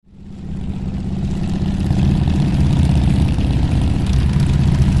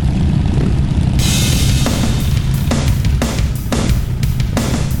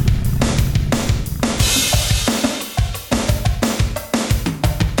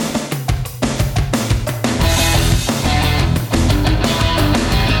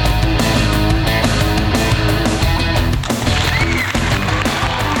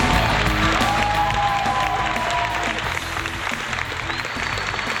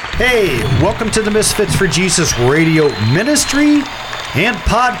Hey, welcome to the Misfits for Jesus radio ministry and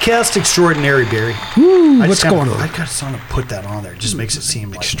podcast extraordinary, Barry. Woo, what's going on? I got to put that on there. It just makes it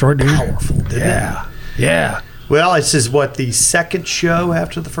seem like extraordinary, powerful. Yeah. Yeah. Well, this is what, the second show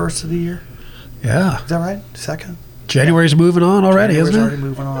after the first of the year? Yeah. Is that right? Second? January's moving on already, isn't it? January's already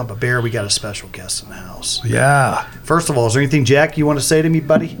moving on. But Barry, we got a special guest in the house. Yeah. First of all, is there anything, Jack, you want to say to me,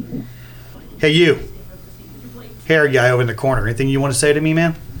 buddy? Hey, you. Hairy guy over in the corner. Anything you want to say to me,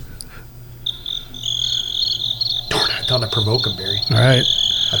 man? Darn it, I thought I'd provoke him, Barry. All right.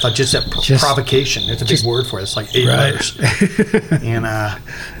 I thought just that provocation. It's a big word for it. It's like 8 letters. And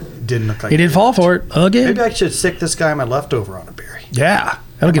didn't look like he didn't fall for it again. Maybe I should stick this guy my leftover on a Barry. Yeah.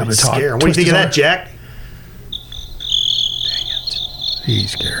 That'll get him to talk. What do you think of that, Jack? Dang it.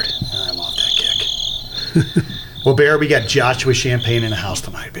 He's scared. I'm off that kick. Well, Barry, we got Joshua Champagne in the house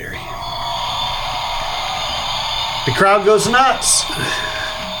tonight, Barry. The crowd goes nuts.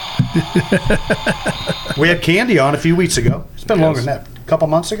 We had Candy on a few weeks ago. It's been longer than that. A couple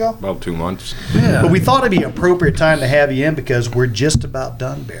months ago? About 2 months. Yeah. But we thought it'd be an appropriate time to have you in because we're just about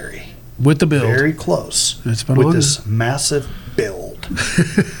done, Barry. With the build. Very close. It's been with on. this massive build.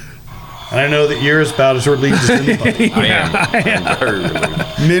 And I know that you're about as relieved as anybody. I am. I'm very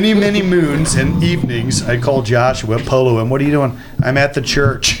relieved. Many, many moons and evenings, I call Joshua, polo him. What are you doing? I'm at the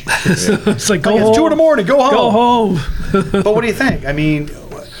church. It's like, go It's home. 2 a.m. Go home. Go home. But what do you think? I mean,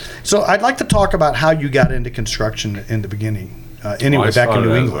 so I'd like to talk about how you got into construction in the beginning. Anyway, Well, I back in New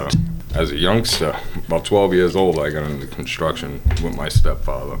started England. As a youngster, about 12 years old, I got into construction with my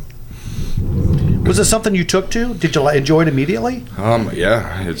stepfather. Was it something you took to? Did you enjoy it immediately?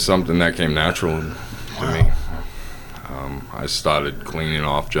 Yeah, it's something that came natural to me. I started cleaning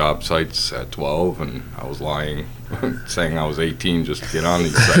off job sites at 12, and I was lying, saying I was 18 just to get on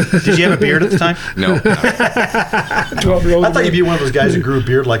these sites. Did you have a beard at the time? No. 12-year-old. I thought you'd be one of those guys who grew a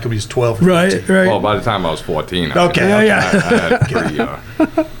beard like when he was 12 or 15. Right, right. Well, by the time I was 14, Okay. Yeah. I had pretty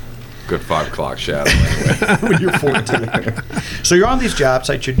good 5 o'clock shadow anyway. When you're 14. So you're on these job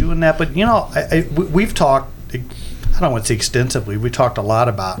sites, you're doing that, but you know, we've talked, I don't want to say extensively, we talked a lot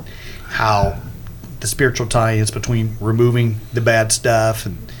about how the spiritual tie-ins between removing the bad stuff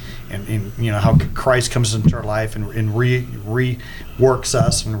and you know, how Christ comes into our life and reworks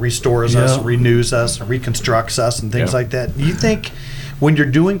us and restores us, and renews us and reconstructs us and things like that. Do you think when you're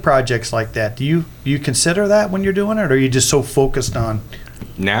doing projects like that, do you consider that when you're doing it, or are you just so focused on?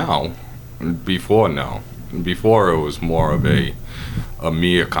 Now, before no. Before it was more of a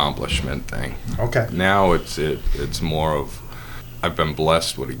me accomplishment thing. Okay. Now it's more of I've been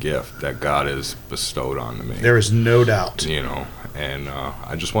blessed with a gift that God has bestowed onto me. There is no doubt. You know, and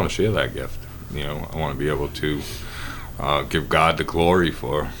I just want to share that gift. You know, I want to be able to give God the glory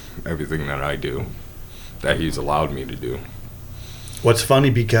for everything that I do, that He's allowed me to do. What's funny,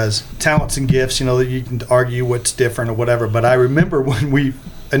 because talents and gifts, you know, that you can argue what's different or whatever, but I remember when we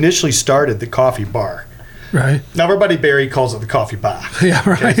initially started the coffee bar. Right. Now everybody, Barry, calls it the coffee bar. Yeah,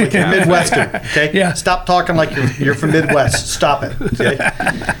 right. Okay? It's like you're Midwestern. Okay. Yeah. Stop talking like you're from Midwest. Stop it. Okay.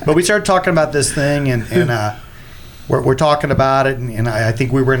 But we started talking about this thing, and we're talking about it, and I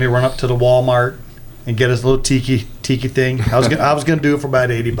think we were going to run up to the Walmart and get us a little tiki thing. I was gonna do it for about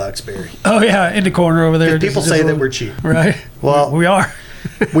 $80, Barry. Oh, yeah, in the corner over there. People say that we're cheap. Right. Well, we are.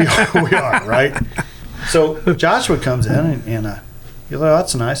 we are, right? So Joshua comes in, and he's like, "Oh,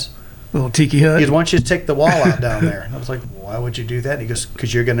 that's nice." Little tiki hut. He goes, "Why don't you just take the wall out down there?" And I was like, "Why would you do that?" And he goes,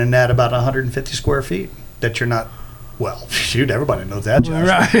 "Because you're going to net about 150 square feet that you're not." Well, shoot, everybody knows that, Joshua.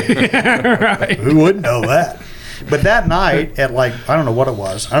 Right. Right. Who wouldn't know that? But that night at I don't know what it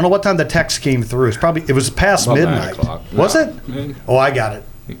was. I don't know what time the text came through. It was past About 9 midnight. o'clock. Was No. it? Oh, I got it.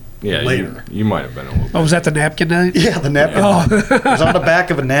 Yeah, Later. you might have been a little bit. Oh, was that the napkin night? Yeah, the napkin. Oh. It was on the back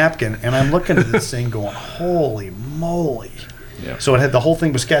of a napkin, and I'm looking at this thing going, "Holy moly!" Yeah. So the whole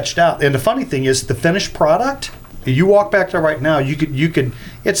thing was sketched out. And the funny thing is, the finished product, you walk back there right now, you could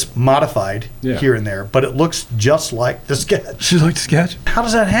it's modified here and there, but it looks just like the sketch. She liked to sketch. How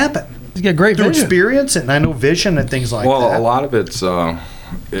does that happen? You get great Through vision. experience, and I know vision and things like that. Well, a lot of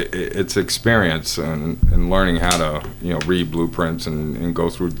it's experience and learning how to read blueprints and go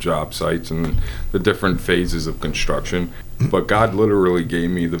through job sites and the different phases of construction. But God literally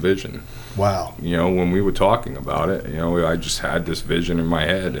gave me the vision. Wow. When we were talking about it, I just had this vision in my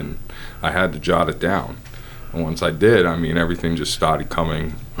head and I had to jot it down. And once I did, everything just started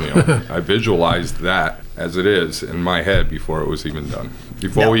coming. I visualized that as it is in my head before it was even done,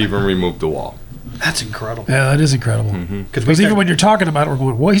 before we even removed the wall. That's incredible. Yeah, that is incredible. Because even when you're talking about it, we're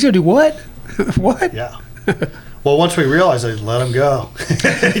going, "What? He's going to do what? What?" Yeah. Well, once we realized it, let him go.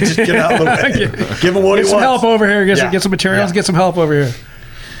 Just get out of the way. Give him what Get he some wants. help over here. Get Yeah. some materials. Yeah. Get some help over here.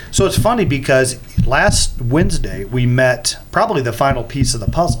 So it's funny because last Wednesday we met probably the final piece of the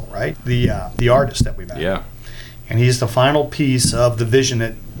puzzle, right? The artist that we met. Yeah. And he's the final piece of the vision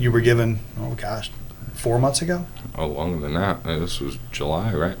that you were given, 4 months ago? Oh, longer than that. This was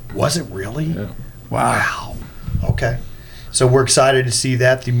July, right? Was it really? Yeah. Wow. Okay. So we're excited to see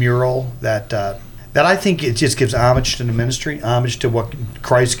that, the mural, that I think it just gives homage to the ministry, homage to what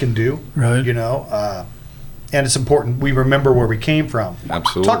Christ can do. Right. You know, and it's important we remember where we came from.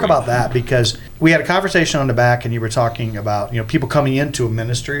 Absolutely. Talk about that, because we had a conversation on the back and you were talking about, people coming into a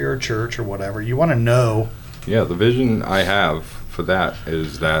ministry or a church or whatever. You want to know. Yeah, the vision I have for that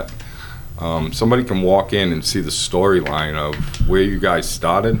is that somebody can walk in and see the storyline of where you guys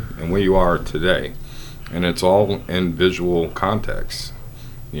started and where you are today. And it's all in visual context,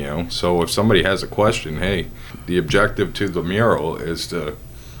 So if somebody has a question, hey, the objective to the mural is to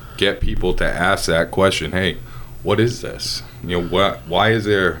get people to ask that question, hey, what is this? Why is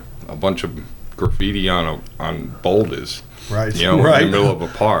there a bunch of graffiti on boulders, Right. Right. In the middle of a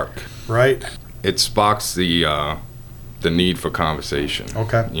park? Right. It sparks the need for conversation.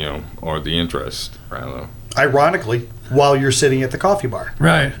 Okay. Or the interest, rather. Ironically, while you're sitting at the coffee bar.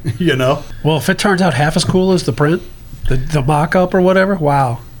 Right. Well, if it turns out half as cool as the print, the mock-up or whatever,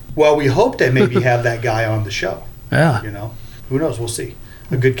 wow. Well, we hope to maybe have that guy on the show. Yeah. Who knows? We'll see.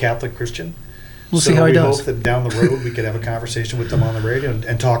 A good Catholic Christian. We'll see how he does. We hope that down the road we could have a conversation with them on the radio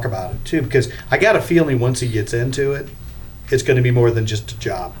and talk about it too, because I got a feeling once he gets into it, it's going to be more than just a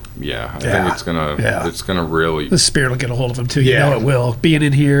job. Yeah, I think it's gonna really. The Spirit will get a hold of him too. Yeah. It will. Being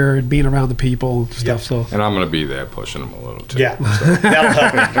in here and being around the people and stuff. So. And I'm gonna be there pushing him a little too. Yeah, so that'll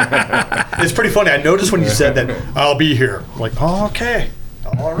help. It's pretty funny. I noticed when you said that, I'll be here. I'm like, oh, okay.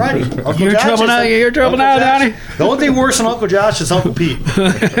 All righty. You're trouble now, Donnie. The only thing worse than Uncle Josh is Uncle Pete.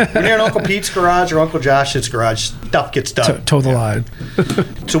 When you're in Uncle Pete's garage or Uncle Josh's garage, stuff gets done. Toe the line.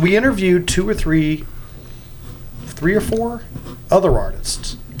 So we interviewed 2 or 3 or 4 other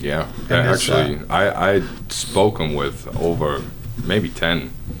artists. Yeah, And it's, actually, I'd spoken with over maybe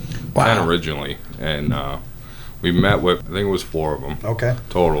 10 originally, and we met with, I think it was 4 of them Okay.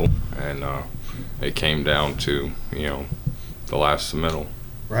 total, and it came down to, the last submittal.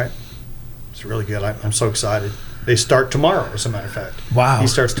 Right. It's really good. I'm so excited. They start tomorrow, as a matter of fact. Wow. He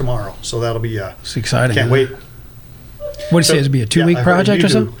starts tomorrow, so that'll be. It's exciting. Can't wait. What do you say? It'd be a 2-week I heard project you or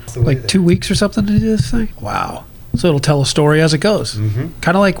do something? the way Like that- 2 weeks or something to do this thing? Wow. So it'll tell a story as it goes. Mm-hmm.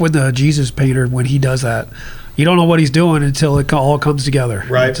 Kind of like with the Jesus painter when he does that. You don't know what he's doing until it all comes together.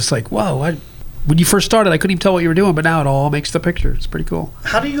 Right. It's just like, whoa. When you first started, I couldn't even tell what you were doing, but now it all makes the picture. It's pretty cool.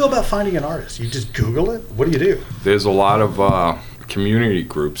 How do you go about finding an artist? You just Google it? What do you do? There's a lot of community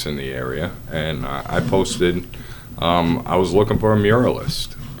groups in the area, and I posted, I was looking for a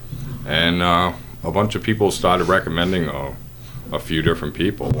muralist, and a bunch of people started recommending a few different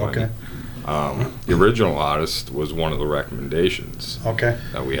people. Okay. And, the original artist was one of the recommendations Okay.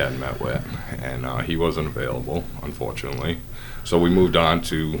 that we had met with, and he wasn't available, unfortunately. So we moved on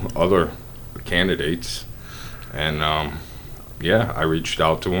to other candidates, and I reached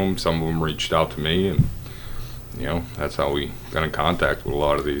out to them. Some of them reached out to me, and that's how we got in contact with a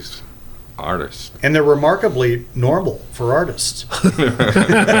lot of these artists. And they're remarkably normal for artists.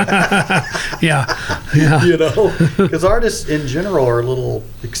 Yeah. Because artists in general are a little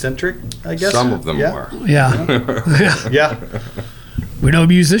eccentric, I guess. Some of them Yeah. are. Yeah. Yeah. We know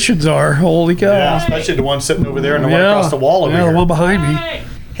musicians are. Holy cow. Yeah, especially the one sitting over there and the one across the wall over yeah, here. the one behind me.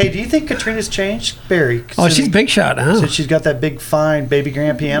 Hey, do you think Katrina's changed, Barry? Oh, she's big shot now. Since she's got that big, fine baby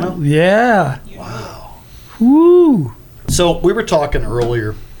grand piano? Yeah. Wow. Woo. So we were talking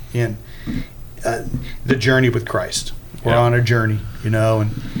earlier in the journey with Christ. We're on a journey,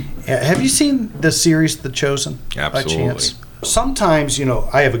 and have you seen the series The Chosen? Absolutely. By chance? Sometimes,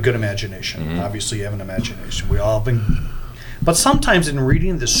 I have a good imagination. Mm-hmm. Obviously, you have an imagination. We all have been. But sometimes in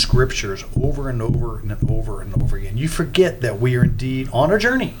reading the scriptures over and over and over and over again, you forget that we are indeed on a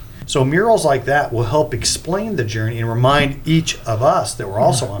journey. So murals like that will help explain the journey and remind each of us that we're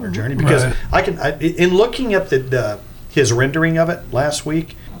also on a journey. Because in looking at his rendering of it last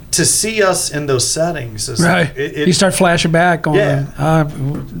week, to see us in those settings, is right? You start flashing back on. Yeah.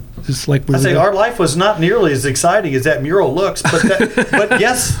 Just like I say, our life was not nearly as exciting as that mural looks, but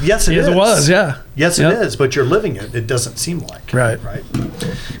yes, it is. Yes, it was. Yeah. Yes, it is. But you're living it. It doesn't seem like. Right.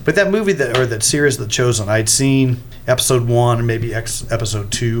 But that movie that series, The Chosen, I'd seen episode 1 and maybe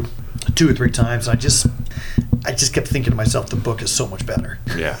episode 2 or 3 times. And I just kept thinking to myself, the book is so much better.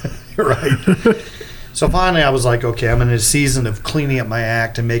 Yeah. Right. So finally, I was like, okay, I'm in a season of cleaning up my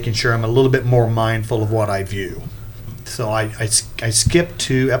act and making sure I'm a little bit more mindful of what I view. So I skipped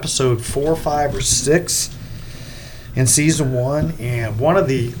to episode 4, 5, or 6 in season 1, and one of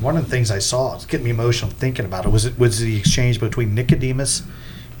the things I saw, it's getting me emotional thinking about it, was the exchange between Nicodemus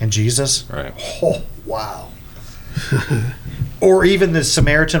and Jesus. Right. Oh, wow. Or even the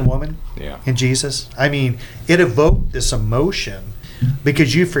Samaritan woman and Jesus. I mean, it evoked this emotion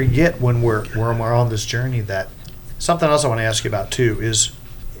because you forget when we're on this journey that something else I want to ask you about too is,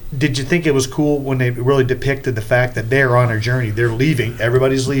 did you think it was cool when they really depicted the fact that they're on a journey? They're leaving.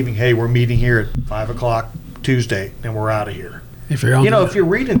 Everybody's leaving. Hey, we're meeting here at 5 o'clock Tuesday, and we're out of here. If you're on if you're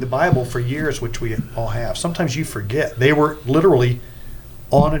reading the Bible for years, which we all have, sometimes you forget. They were literally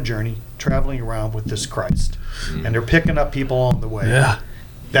on a journey, traveling around with this Christ. And they're picking up people along the way. Yeah.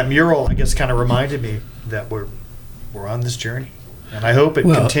 That mural, I guess, kind of reminded me that we're on this journey. And I hope it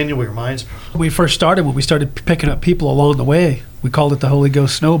continually reminds me. When we started picking up people along the way, we called it the Holy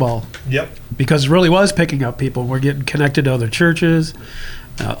Ghost Snowball. Yep. Because it really was picking up people. We're getting connected to other churches,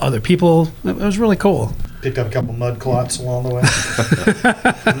 other people. It was really cool. Picked up a couple mud clots along the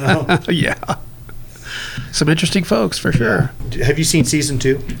way. Yeah. Some interesting folks, for sure. Have you seen season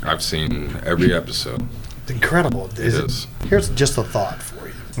 2? I've seen every episode. It's incredible. It is. Here's just a thought for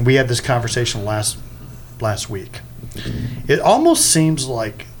you. We had this conversation last week. It almost seems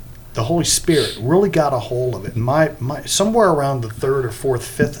like the Holy Spirit really got a hold of it. My somewhere around the 3rd or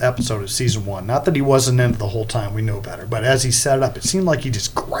 4th, 5th episode of season 1. Not that he wasn't in it the whole time, we know better. But as he set it up, it seemed like he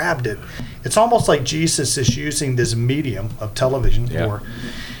just grabbed it. It's almost like Jesus is using this medium of television or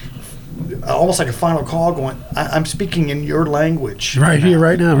almost like a final call going, I'm speaking in your language. Right here,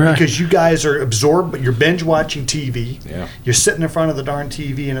 right now, right. Because you guys are absorbed, but you're binge watching TV. Yeah. You're sitting in front of the darn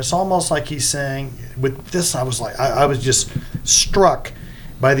TV, and it's almost like he's saying, with this, I was like, I was just struck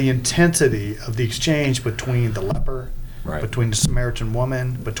by the intensity of the exchange between the leper, between the Samaritan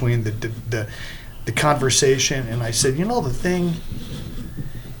woman, between the conversation. And I said, the thing,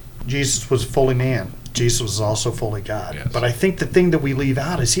 Jesus was fully man. Jesus was also fully God. Yes. But I think the thing that we leave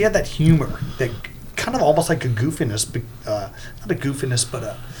out is he had that humor, that kind of almost like a goofiness, not a goofiness,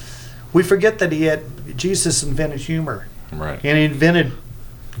 but we forget that Jesus invented humor. Right. And he invented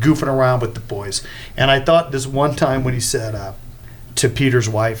goofing around with the boys. And I thought this one time when he said to Peter's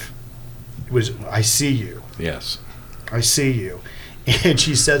wife, it was, I see you. Yes. I see you. And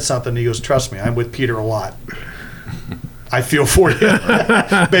she said something, he goes, trust me, I'm with Peter a lot. I feel for you,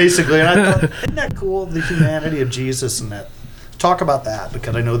 basically. And I thought, isn't that cool, the humanity of Jesus and that? Talk about that,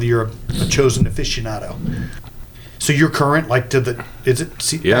 because I know that you're a chosen aficionado. So you're current, is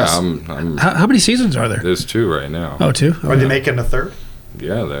it? Yeah, How many seasons are there? There's 2 right now. Oh, 2? Are they making a 3rd?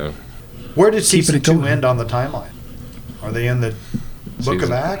 Yeah, they're. Where did season it 2 going. end on the timeline? Are they in the Book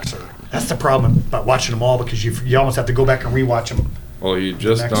of Acts? Or? That's the problem about watching them all, because you almost have to go back and rewatch them. Well, you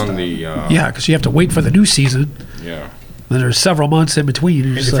just next done time. the. Yeah, because you have to wait for the new season. Yeah. Then there's several months in between.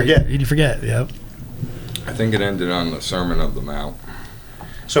 And you forget. And you forget, yep. I think it ended on the Sermon of the Mount.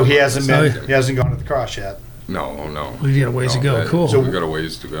 So he hasn't Oh, he hasn't gone to the cross yet. No. We got a ways to go. Cool. So we got a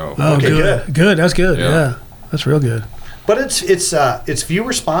ways to go. Oh, Okay, good. Good. That's good. Yeah. Yeah. That's real good. But it's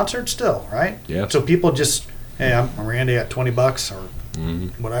viewer sponsored still, right? Yeah. So people just, hey, I'm Randy at $20 or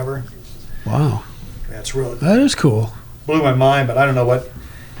whatever. Wow. That's really That is cool. blew my mind. But I don't know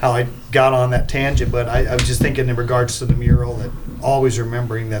how I got on that tangent. But I was just thinking in regards to the mural, that always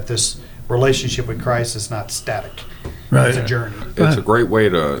remembering that this relationship with Christ is not static. Right. It's a journey. It's a great way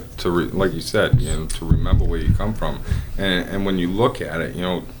to like you said, to remember where you come from, and when you look at it,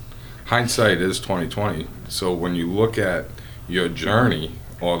 hindsight is 20/20. So when you look at your journey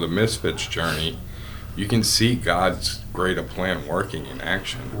or the Misfits' journey, you can see God's greater plan working in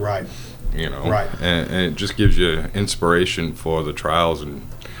action. Right. Right. And it just gives you inspiration for the trials and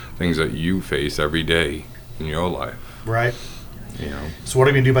things that you face every day in your life. Right. So what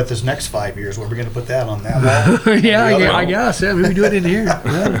are we going to do about this next 5 years? What are we going to put that on that wall? Yeah, On the other I wall? guess. Yeah, maybe do it in here.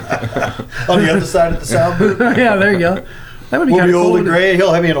 Yeah, On the other side of the sound booth? yeah, there you go. That would be We'll kind be of old cool. and gray.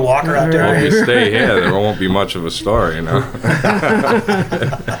 He'll have me in a walker out there. Well, if you stay here, there won't be much of a story, Yeah,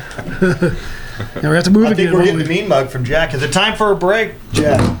 we have to move I again. think we're won't getting we? the mean mug from Jack. Is it time for a break,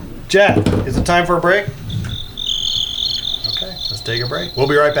 Jack? Jack, is it time for a break? Okay, let's take a break. We'll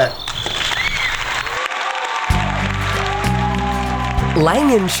be right back.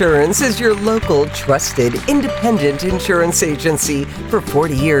 Lang Insurance is your local, trusted, independent insurance agency for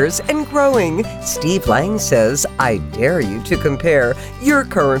 40 years and growing. Steve Lang says, I dare you to compare your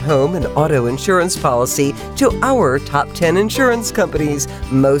current home and auto insurance policy to our top 10 insurance companies.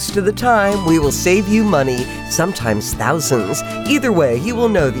 Most of the time, we will save you money, sometimes thousands. Either way, you will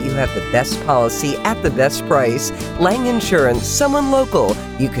know that you have the best policy at the best price. Lang Insurance, someone local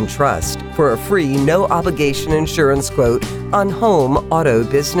you can trust. For a free, no-obligation insurance quote on home, auto,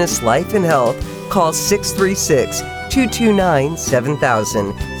 business, life, and health, call 636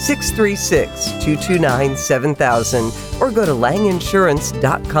 636-229-7000, 636-229-7000, or go to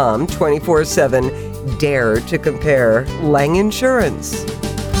langinsurance.com 24/7. Dare to compare. Lang Insurance.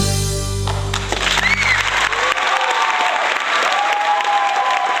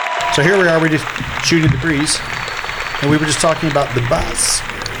 So here we are, we're just shooting the breeze, and we were just talking about the bus,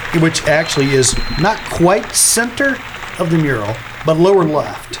 which actually is not quite center of the mural, but lower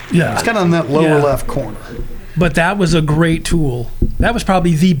left. Yeah. It's kind of in that lower Yeah. left corner. But that was a great tool. That was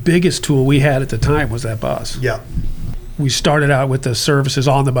probably the biggest tool we had at the time, was that bus. Yeah. We started out with the services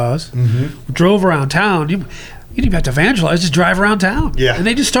on the bus. Mm-hmm. We drove around town. You didn't even have to evangelize, just drive around town. Yeah. And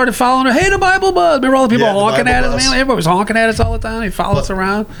they just started following her. Hey, the Bible bus. Remember all the people Yeah, the honking Bible at us? bus. Man, everybody was honking at us all the time. They followed us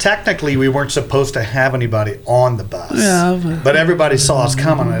around. Technically, we weren't supposed to have anybody on the bus. Yeah. But everybody saw us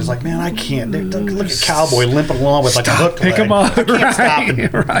coming, and I was like, man, I can't. Look at Cowboy limping along with like a hook pick leg. him up. I can't stop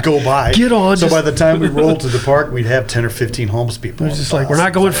and Right. go by. Get on, So just- by the time we rolled to the park, we'd have 10 or 15 homeless people. It was on the just like, bus. we're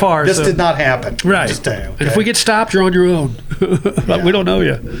not going far. This so- did not happen. Right. Just tell you, And if okay? we get stopped, you're on your own. But we don't know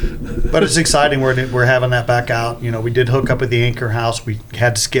you. But it's exciting. We're having that back out. You know, we did hook up with the Anchor House. We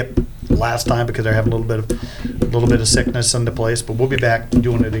had to skip last time because they're having a little bit of sickness in the place. But we'll be back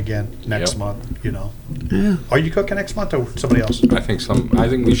doing it again next Yep. month. You know, Yeah. are you cooking next month or somebody else? I think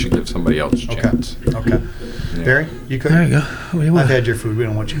we should give somebody else a Okay. chance. Okay. Barry, you cook? There you go. What do you I've want? had your food. We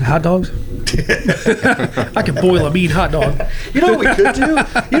don't want you. Hot dogs? I can boil a mean hot dog. You know what we could do?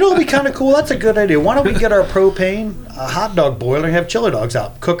 You know what would be kind of cool? That's a good idea. Why don't we get our propane hot dog boiler and have chili dogs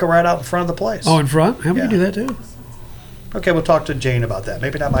out? Cook it right out in front of the place. Oh, in front? Yeah, we Yeah. can do that too. Okay, we'll talk to Jane about that.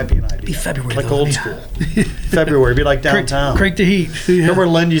 Maybe that might be an idea. Be February, Like though, old yeah. school. February, be like downtown. Crank the heat. Yeah. Remember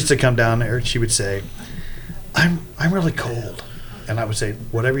when Lynn used to come down there, she would say, I'm really cold. And I would say,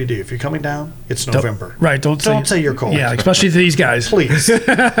 whatever you do, if you're coming down, it's November. Right, don't say you're cold. Yeah, especially to these guys. Please.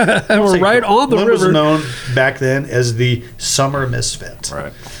 And we're right on the Lynn river. was known back then as the summer misfit.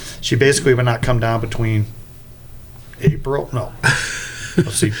 Right. She basically would not come down between April, no,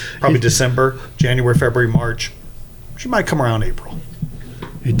 let's see, probably December, January, February, March. She might come around April.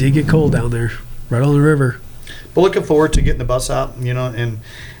 It did get cold down there, right on the river. But looking forward to getting the bus out, you know, and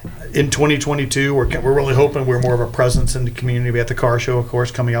in 2022, we're really hoping we're more of a presence in the community. We have the car show, of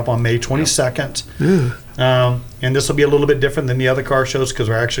course, coming up on May 22nd. Yeah. And this will be a little bit different than the other car shows because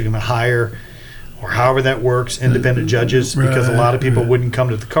we're actually going to hire, or however that works, independent judges, because a lot of people wouldn't come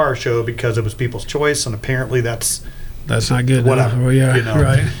to the car show because it was people's choice, and apparently that's That's not good. whatever. Well, yeah, you know?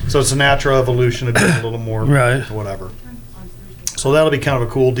 right. So it's a natural evolution of doing a little more, Right. whatever. So that'll be kind of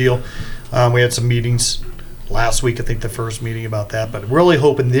a cool deal. We had some meetings last week, I think the first meeting about that, but really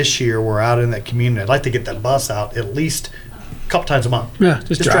hoping this year we're out in that community. I'd like to get that bus out at least a couple times a month. Yeah,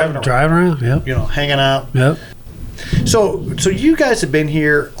 just driving around. Yep. You know, hanging out. Yep. So you guys have been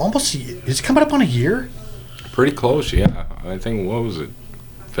here almost, it's coming up on a year? Pretty close, yeah. I think, what was it?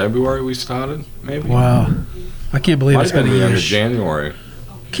 February we started, maybe? Wow. I can't believe Might it's have been a been the end year. of January.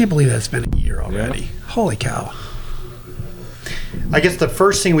 Can't believe that's been a year already. Holy cow. I guess the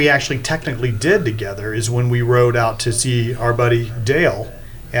first thing we actually technically did together is when we rode out to see our buddy Dale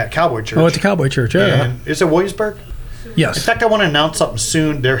at Cowboy Church. Oh, at the Cowboy Church, yeah. And is it Williamsburg? In Yes. fact, I want to announce something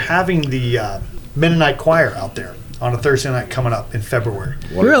soon. They're having the Mennonite choir out there on a Thursday night coming up in February.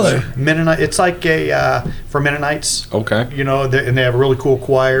 What is Really? it? Mennonite, it's like a for Mennonites. Okay. You know, and they have a really cool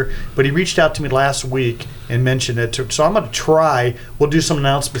choir. But he reached out to me last week and mentioned it. So I'm going to try. We'll do some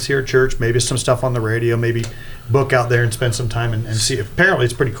announcements here at church, maybe some stuff on the radio, maybe book out there and spend some time and see. Apparently,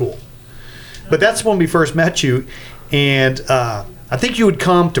 it's pretty cool. But that's when we first met you. And I think you would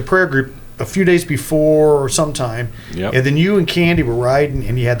come to prayer group a few days before or sometime. Yep. And then you and Candy were riding,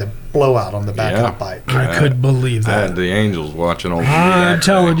 and you had the blowout on the back of the bike. I couldn't believe I that. had the angels watching over me. I'm that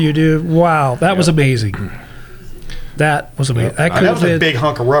telling day. you, dude. Wow. That was amazing. That was amazing. That could That have was a been. big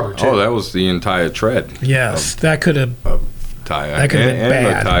hunk of rubber, too. Oh, that was the entire tread. Yes. That could have. Tire. That could've been and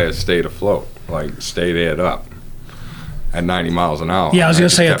bad. the tire stayed afloat, like stayed aired up at 90 miles an hour. Yeah, I was And going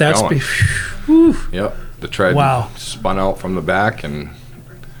to say at just that kept speed. going. Yep. The tread Wow. spun out from the back, and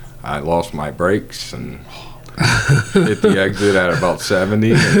I lost my brakes and hit the exit at about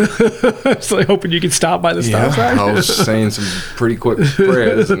 70. And, It's like hoping you could stop by the stop sign. I was saying some pretty quick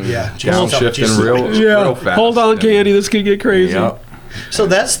prayers and Yeah, downshifting Jesus. real fast. Hold on, And- Candy. This could get crazy. Yep. So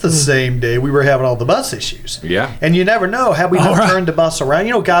that's the same day we were having all the bus issues. Yeah. And you never know. Had we not right. turned the bus around,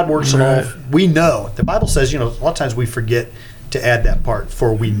 you know, God works it Right. all. We know. The Bible says, you know, a lot of times we forget to add that part,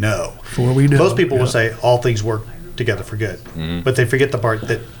 for we know. For we know. Most people will Yeah. say all things work together for good. But they forget the part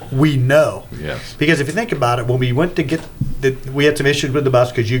that we know. Yes. Because if you think about it, when we went to get we had some issues with the bus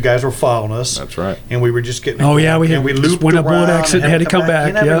because you guys were following us. That's right. And we were just getting. Oh, yeah, we and we just looped went up one around exit and had to come back,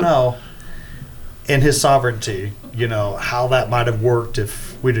 You never yeah. know. In His sovereignty, how that might have worked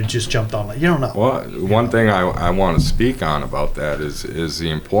if we'd have just jumped on it. You don't know. Well, one thing I want to speak on about that is the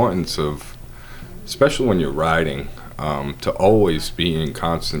importance of, especially when you're riding, to always be in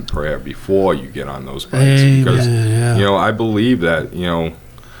constant prayer before you get on those bikes. Amen, Because, yeah. I believe that,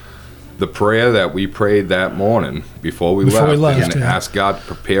 the prayer that we prayed that morning before we left, and yeah. asked God to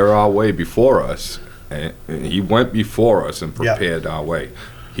prepare our way before us, and He went before us and prepared our way.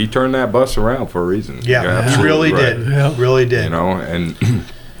 He turned that bus around for a reason. Yeah, You're he absolutely really right. did. Yeah. Really did. And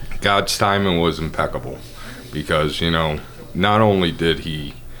God's timing was impeccable because, not only did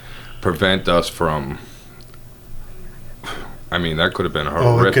He prevent us from, that could have been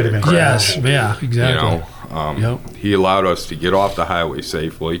horrific. it could have been Yes, yeah, exactly. He allowed us to get off the highway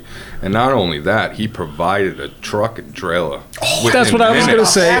safely, and not only that, He provided a truck and trailer. That's what I was going to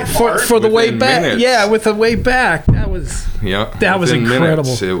say. For the way Within back, minutes. yeah, with the way back, that was That was within incredible.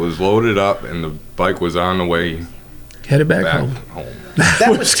 Minutes, it was loaded up, and the bike was on the way headed back back home. home.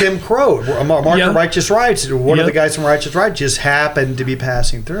 That was Tim Crow, Mark Yeah. of Righteous Rides. One of Yeah. the guys from Righteous Rides just happened to be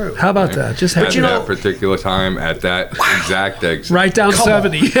passing through. How about that? Just At had that particular time, at that exact exit. right down Come on.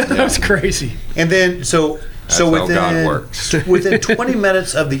 70. That was crazy. And then, so how within God works. within 20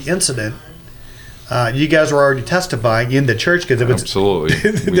 minutes of the incident, you guys were already testifying in the church because it was Absolutely.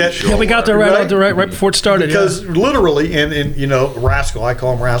 Yeah, we got there Right? right before it started. because literally, and Rascal, I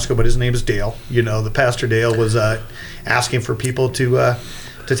call him Rascal, but his name is Dale. The pastor Dale was asking for people to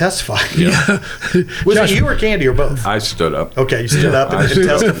testify. Yeah. Was Josh- it you or Candy or both? I stood up. Okay, you stood up and I stood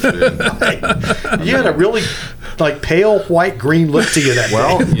up. testified. You had a really pale white green look to you that day.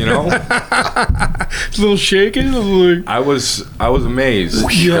 Well, A little shaking. Like, I was amazed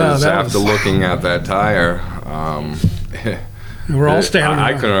Yeah, because that after was- looking at that tire, we're all standing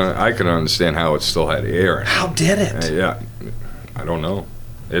I around. couldn't understand how it still had air in it. How did it? Yeah, I don't know.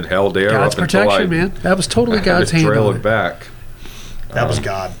 It held air God's up until I protection, man. That was totally had God's to hand trail on it it. back. That was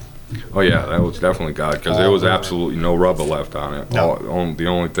God. Oh yeah, that was definitely God because there was Oh, absolutely no rubber left on it. No. The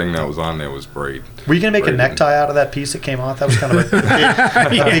only thing that was on there was braid. Were you going to make a Braid. necktie out of that piece that came off? That was kind of a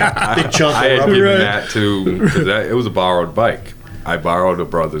big chunk I of had rubber. given that to because it was a borrowed bike. I borrowed a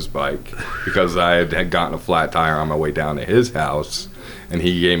brother's bike because I had gotten a flat tire on my way down to his house, and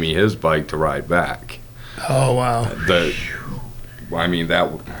he gave me his bike to ride back. Oh, wow. What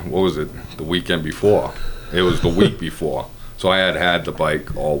was it? The weekend before. It was the week before. So I had the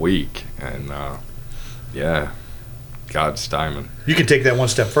bike all week, and God's timing. You can take that one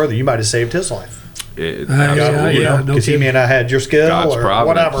step further. You might have saved his life. Yeah, no Because he kidding. may not have had your skill God's or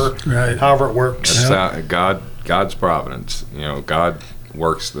providence. whatever. Right. However it works. That's God's providence. God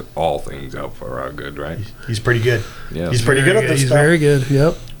works all things out for our good, right? He's pretty good. Yeah. He's pretty good at this He's stuff. very good.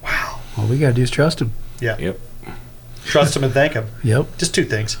 Yep. Wow. All we got to do is trust him. Yeah. Yep. Trust him and thank him. Yep. Just two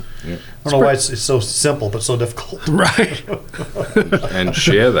things. Yep. I don't know why it's so simple but so difficult. Right. And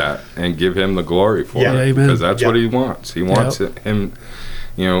share that and give him the glory for Yeah. it Amen. because that's what Yep. he wants. He wants him.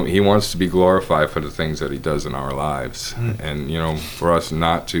 He wants to be glorified for the things that he does in our lives, and for us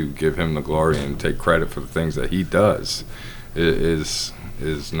not to give him the glory and take credit for the things that he does is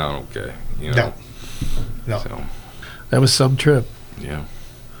not okay. No. No. So That was some trip. yeah.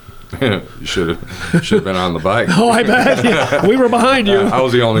 You should have been on the bike. Oh, I bet. Yeah. We were behind you. I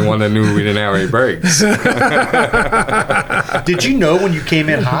was the only one that knew we didn't have any brakes. Did you know when you came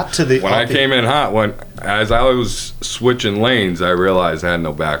in hot to the When I came in hot, as I was switching lanes, I realized I had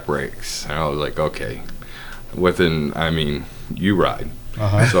no back brakes. And I was like, okay, you ride.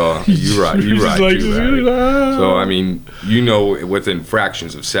 Uh-huh. So you ride He's just like, too, right? "Ah." So, within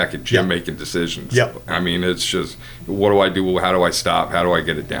fractions of seconds, you're Yep. making decisions. Yep. It's just, what do I do? How do I stop? How do I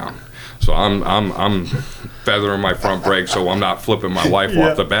get it down? So I'm feathering my front brake so I'm not flipping my wife Yeah.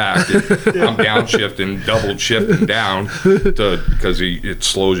 off the back. I'm downshifting, double shifting down because it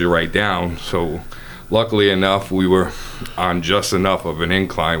slows you right down. So luckily enough, we were on just enough of an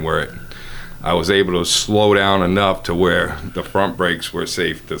incline where I was able to slow down enough to where the front brakes were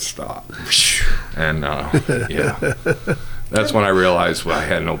safe to stop. And that's when I realized I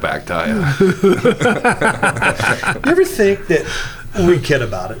had no back tire. You ever think that we kid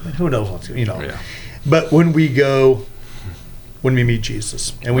about it? Who knows what's Yeah. But when we meet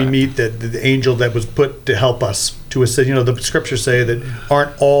Jesus and we Right. meet the angel that was put to help us to assist, the scriptures say that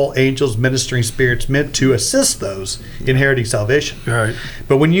aren't all angels ministering spirits meant to assist those inheriting salvation? Right.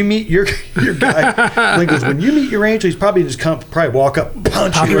 But when you meet your guy, Link goes, when you meet your angel, he's probably just probably walk up,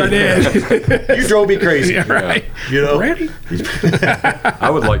 punch Pop you right in. You drove me crazy. Yeah, right. Ready? I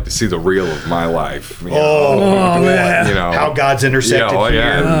would like to see the reel of my life. Oh, man. You know. how God's intersected Yeah, oh,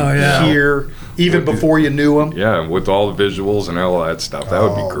 yeah. here, Oh, yeah. here, Even before you knew him. Yeah, with all the visuals and all that stuff, that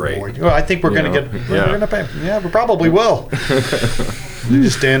would be great. Boy. Well, I think we're going to get. Yeah. We're going to pay. Yeah, we probably will. You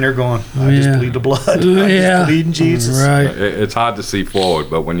just stand there going, I just bleed the blood. I'm just bleeding Jesus. Right. It's hard to see forward,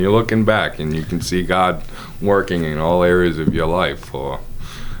 but when you're looking back and you can see God working in all areas of your life, or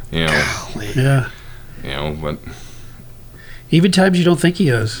Yeah. But Even times you don't think he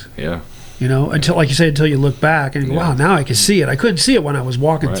is. yeah. Until, like you say, until you look back and you go, Yeah. wow, now I can see it. I couldn't see it when I was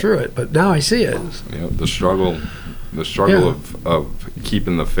walking Right. through it, but now I see it. The struggle of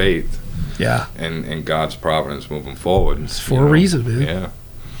keeping the faith Yeah. and God's providence moving forward. It's for a reason, man. Yeah.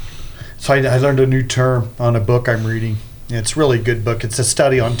 So I learned a new term on a book I'm reading. It's a really good book. It's a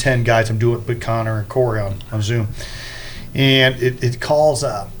study on 10 guys. I'm doing it with Connor and Corey on Zoom. And he calls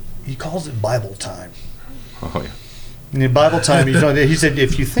it Bible time. Oh, yeah. And in Bible time, he said,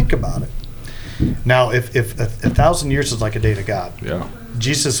 if you think about it, now if 1,000 years is like a day to God, Yeah.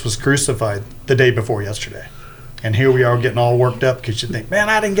 Jesus was crucified the day before yesterday. And here we are getting all worked up because you think, man,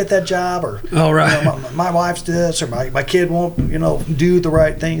 I didn't get that job, or Oh, right. my wife's this, or my kid won't, do the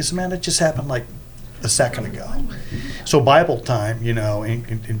right things. Man, it just happened like a second ago. So Bible time,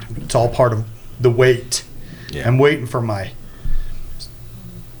 and it's all part of the wait. Yeah. I'm waiting for my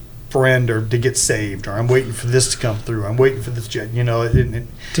friend to get saved, or I'm waiting for this to come through. I'm waiting for this, To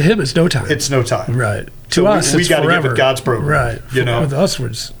him, it's no time. it's no time. right. So To us, we it's got to get forever. with God's program. Right. With us,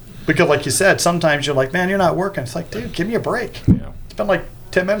 it's Because like you said, sometimes you're like, man, you're not working. It's like, dude, give me a break. Yeah. It's been like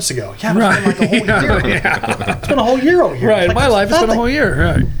 10 minutes ago. Yeah, but right. it's been like a whole year. It's been a whole year over here. Right. It's In like my life, it's been a nothing. whole year.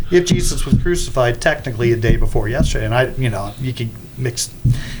 Right. If Jesus was crucified technically a day before yesterday, and you can mix,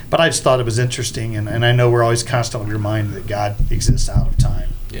 but I just thought it was interesting, and I know we're always constantly reminded that God exists out of time.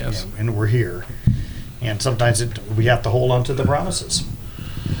 Yes. And we're here. And sometimes we have to hold on to the promises.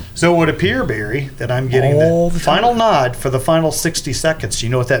 So it would appear, Barry, that I'm getting All the the time. final nod for the final 60 seconds. You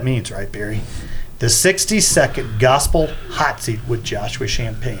know what that means, right, Barry? The 60-second gospel hot seat with Joshua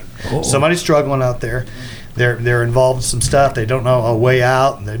Champagne. Oh. Somebody's struggling out there. They're involved in some stuff. They don't know a way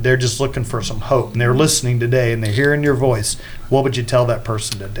out, and they're just looking for some hope. And they're listening today, and they're hearing your voice. What would you tell that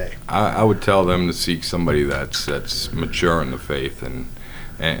person today? I would tell them to seek somebody that's mature in the faith and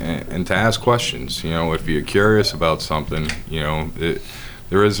to ask questions. If you're curious about something,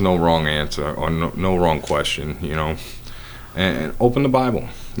 there is no wrong answer or no wrong question. And open the Bible.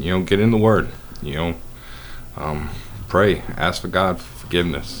 Get in the Word. Pray. Ask for God's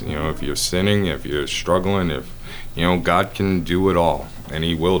forgiveness. If you're sinning, if you're struggling, if God can do it all, and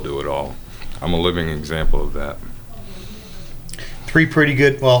He will do it all. I'm a living example of that.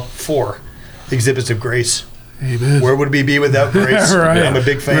 4 exhibits of grace. Amen. Where would we be without grace? Right. I'm a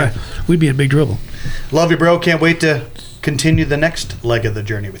big fan. Right. We'd be in big trouble. Love you, bro. Can't wait to continue the next leg of the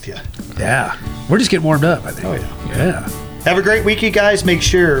journey with you. Yeah. We're just getting warmed up, I think. Oh, yeah. Yeah. Have a great week, you guys. Make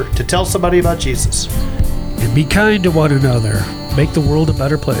sure to tell somebody about Jesus. And be kind to one another. Make the world a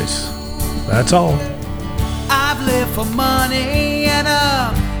better place. That's all. I've lived for money and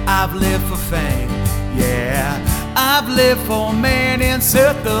I've lived for fame. Yeah, I've lived for man and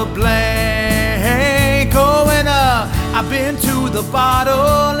set the blame. Going up, I've been to the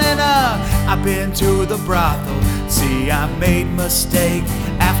bottle and I've been to the brothel. See, I made mistake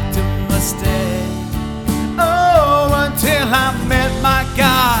after mistake. Oh, until I met my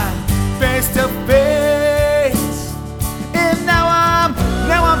God face to face. And now I'm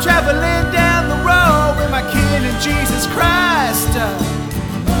traveling down the road with my King and Jesus Christ,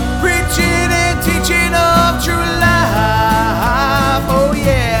 preaching and teaching of true life. Oh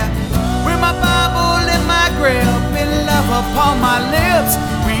yeah, with my Bible in my grip and love upon my lips,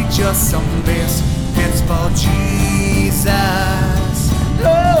 we just some misfits for Jesus.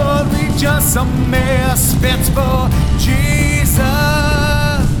 Lord, we just some misfits for Jesus.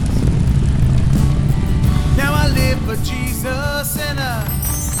 Now I live for Jesus and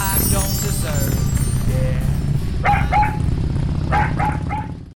I don't deserve, yeah.